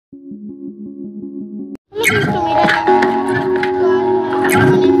तो मेरा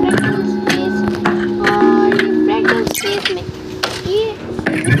fractal space और फ्रैक्टल स्पेस में ये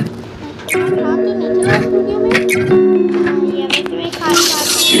हाँ तो नहीं चला स्टूडियो में ये वैसे मैं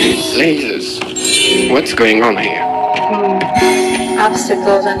lasers. What's going on here?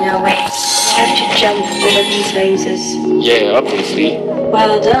 Obstacles on your way. You have to jump over these lasers. Yeah, obviously.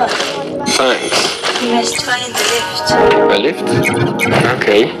 Well done. Thanks. You must find the lift. A lift?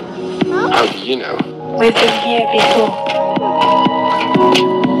 Okay. How do you know? We've been here before.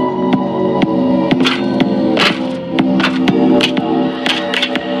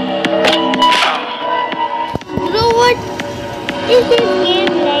 Bro, what is this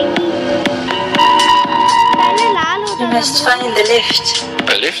game laggy? पहले लाल होता You था must find the lift.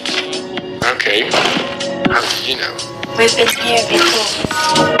 A lift? Okay. How do you know? We've been here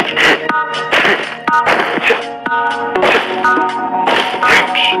before.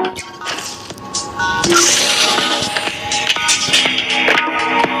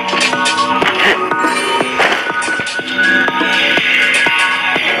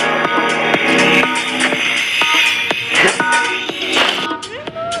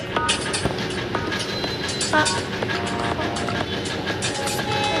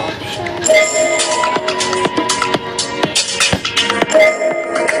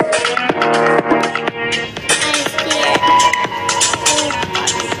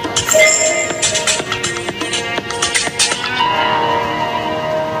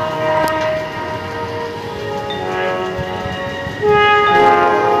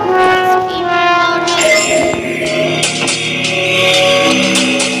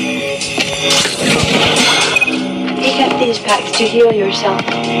 These packs to heal yourself.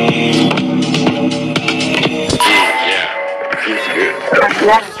 Yeah, feels good.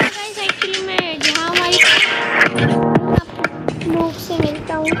 Actually मैं जहाँ हमारी book से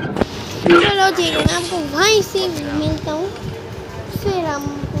मिलता हूँ चलो ठीक है मैं आपको वहीं से मिलता हूँ फिर हम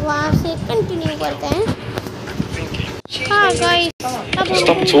वहाँ से कंटिन्यू करते हैं हाँ गाइस अब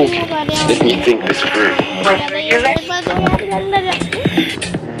Stop talking. Let me think this through.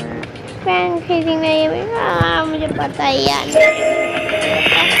 Fan खरीदेंगे ये भी हाँ मुझे पता है यार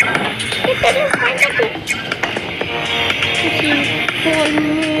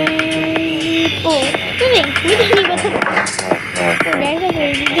ओ नहीं मुझे नहीं पता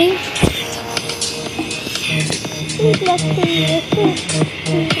plus 3 is 2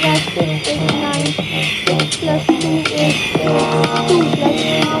 plus 6 is 9 6 plus 2 is 2 plus 3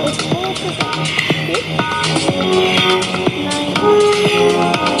 is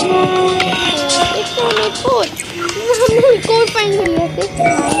 4 हमने कोड फाइंड कर लिया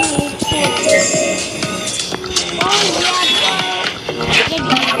 6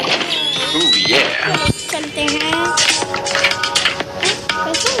 Ooh, yeah. चलते हैं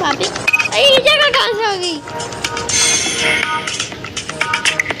कैसे वापस अरे ये जगह कहाँ से आ गई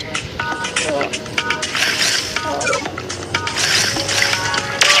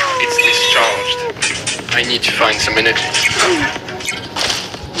It's discharged. I need to find some energy.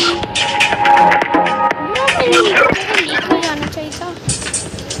 Leak हो जाना चाहिए था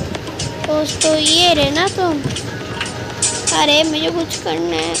दोस्तों ये रहे ना तुम अरे मुझे कुछ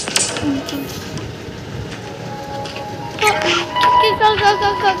करना है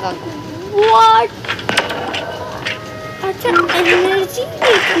What? अच्छा एनर्जी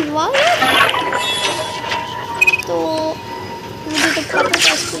तो मुझे तो पता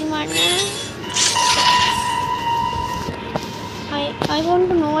था इसको मारना है I want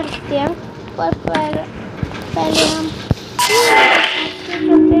to know what's there पर पहले हम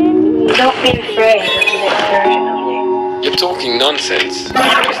Don't be afraid of the next version of you. You're talking nonsense.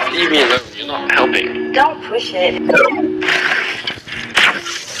 Just leave me alone. You're not helping. Don't push it.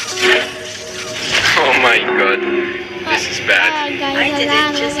 Oh my god. This is bad. I did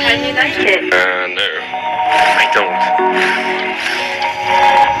it just how you like it. No. I don't.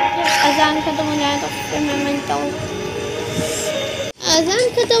 अजान खत्म हो जाए तो फिर मैं मिलता हूँ अजान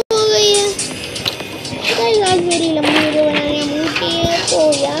खत्म हो गई है आज मेरी लंबी वीडियो बनाने मोटी है तो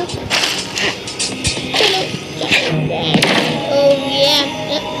यार चलो ओह ये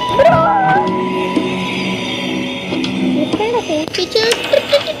teacher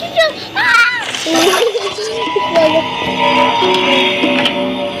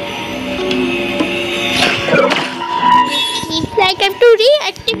Seems like I have to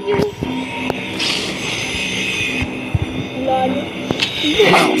reactive you. Lol.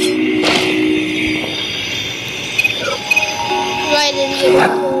 Why did you?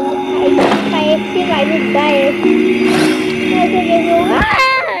 I would die.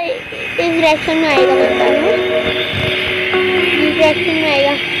 इस डायरेक्शन में आएगा लगता है इस डायरेक्शन में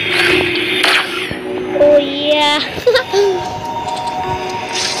आएगा ओ Oh yeah.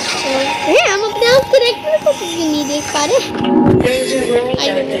 हम अपने आप करेक्टर को क्यों नहीं देख पा रहे? There's a room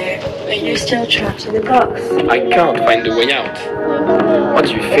down there, but you're still trapped in the box. I can't find a way out. What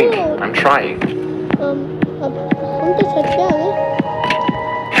do you think? I'm trying. अब हम तो छत पे आ गए.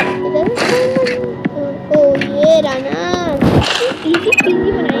 इधर ओ ये राना इजी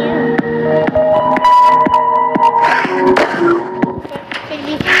बनाया.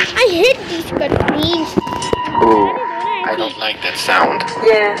 I hate these cutscenes. Oh, I don't like that sound.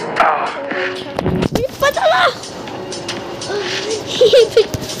 Yeah.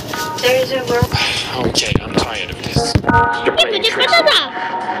 There's a room. Okay, I'm tired of this. You're playing tricks.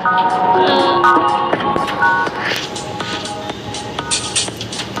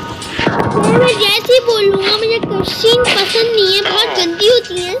 मैं जैसे ही बोलूँगा मुझे क्वेश्चन पसंद नहीं है, बहुत गंदी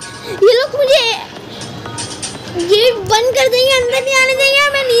होती हैं ये लोग. मुझे ये बंद कर देंगे, अंदर नहीं आने देंगे,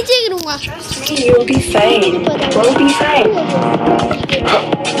 मैं नीचे गिरूंगा. Trust me, you'll be fine. We'll be fine.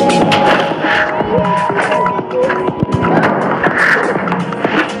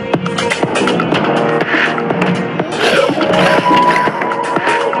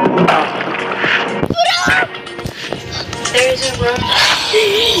 There's a room.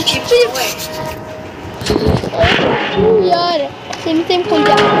 Keep going. यार सिम खुल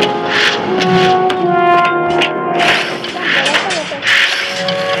जा.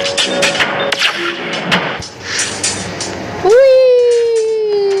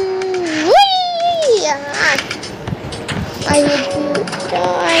 I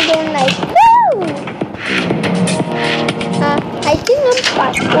don't like. I think हम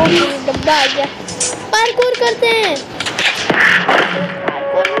पार्कोर करते हैं.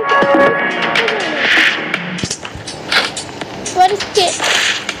 और इसके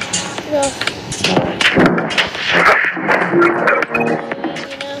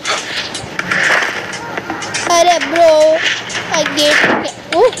अरे ब्रो गेट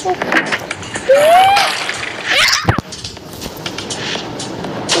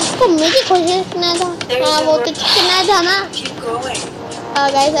इसको मुझे कोशिश करना था. हाँ वो तो करना था ना.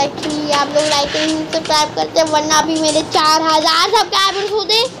 गाइस एक्चुअली आप लोग लाइक एंड सब्सक्राइब करते हैं, वरना अभी मेरे 4000 सब्सक्राइबर्स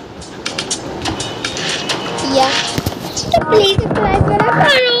होते. या तो प्लीज सब्सक्राइब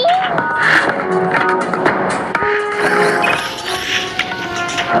करो.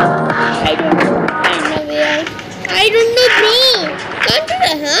 I don't know bro. Can't do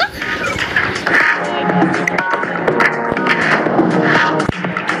that, huh?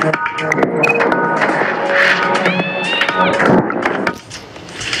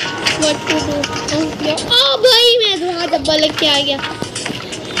 What to do? भाई मैं थोड़ा डब्बा लेके आ गया.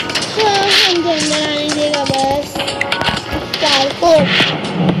 अंदर आने देगा बस. चार को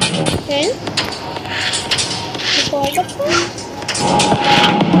है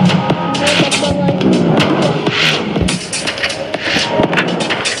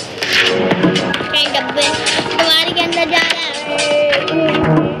डब्बे तुम्हारे के अंदर जा रहा है.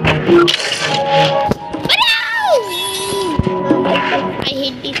 I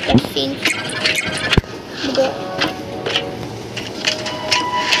hate these cutscenes.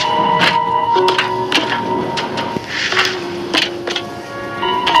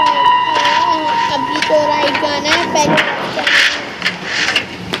 अभी तो राइट जाना है पहले.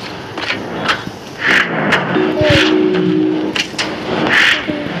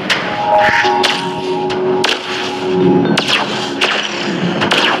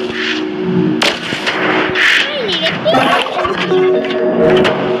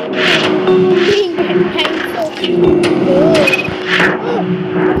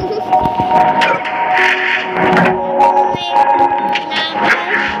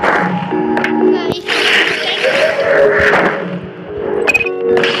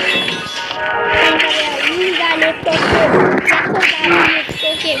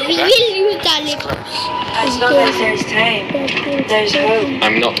 As long as there's time, there's hope.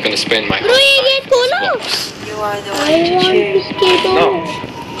 I'm not going to spend my Bro, whole ये life गेट खोलो. in this box. You are the one to choose. No.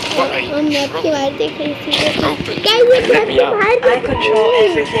 What are हम you map के बाहर देख रहे थे. Open. Guys ये map Let me के out. बाहर I control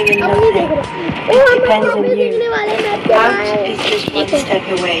everything and अब नहीं देख nothing. रहे. It depends on देखने you. वाले मैप के Out बाहर. is just one step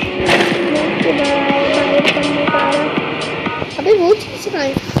away. Map के बाहर करने का. अबे वो चीज कहाँ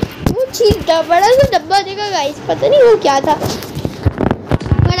है? वो चीज बड़ा सा डब्बा देखा गाइस, पता नहीं वो क्या था.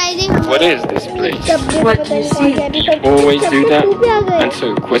 What is this place? What do you see? Always do that? Answer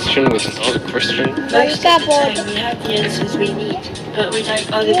a question with another question? Most of the time we have the answers we need, but we like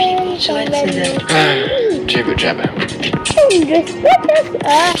other people to answer them. Jibber jabber.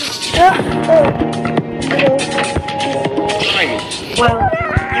 Tiny. Well,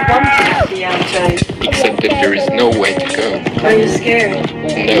 you wanted to be outside. Except that there is no way to go. Are you scared?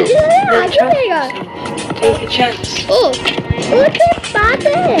 No. Then trust yourself. Take a chance. ओह तो बात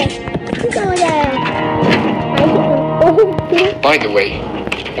है समझ आया By the way,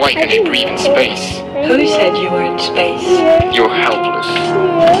 why can I breathe in space? Who said you were in space? You're helpless.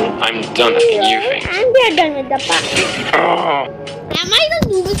 I'm done asking you things. and we are done with the part. Oh. Am I the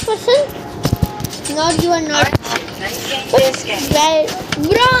newest person? Not you are not. This game. Well,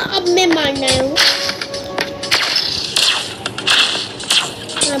 bro, अब मैं मारना हूँ.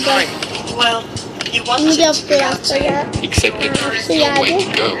 Well, you want मुझे to अब be class पर outside. यार. Except that there is no way to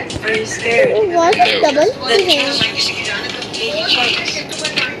go. Are you scared? What double? Then trust yourself. Take a chance.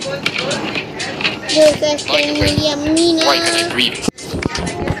 दो second मेरी अम्मी ना. Why can I breathe?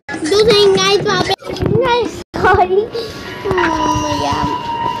 दो second guys वहाँ पे. Guys sorry. यार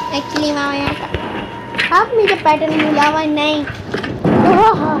एक्चुअली वहाँ यार. आप मुझे पैटर्न मिला हुआ नहीं.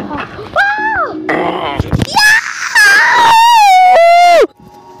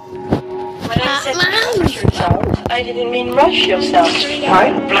 When I said trust yourself, I didn't mean rush yourself,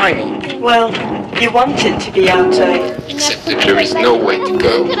 sweetheart. Blimey. Well, you wanted to be outside. Except that there is no way to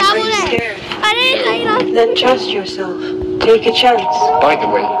go. खराब हो Are you रहा है. scared? अरे नहीं रास्ता. Then trust yourself. Take a chance. By the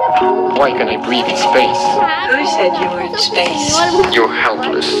way, why can I breathe in space? Who said you were in space? You're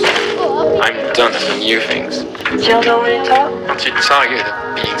helpless. I'm done asking you things. Still don't want to talk? Aren't you tired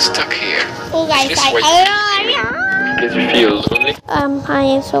of being stuck here? Oh guys, This way. Because you feel lonely? I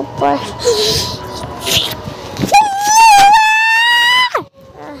am so bored.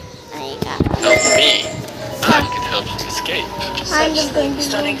 Help me. I can help you escape. I'm just going to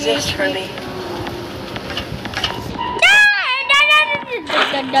Don't exist for me.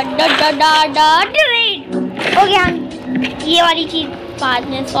 Okay हम ये वाली चीज बाद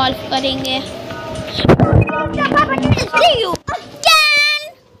में solve करेंगे.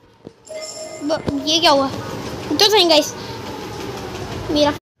 ये क्या हुआ? तो सही गाइस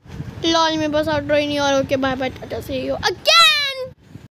मेरा लॉल में बस आउट नहीं और okay bye bye Tata C you again.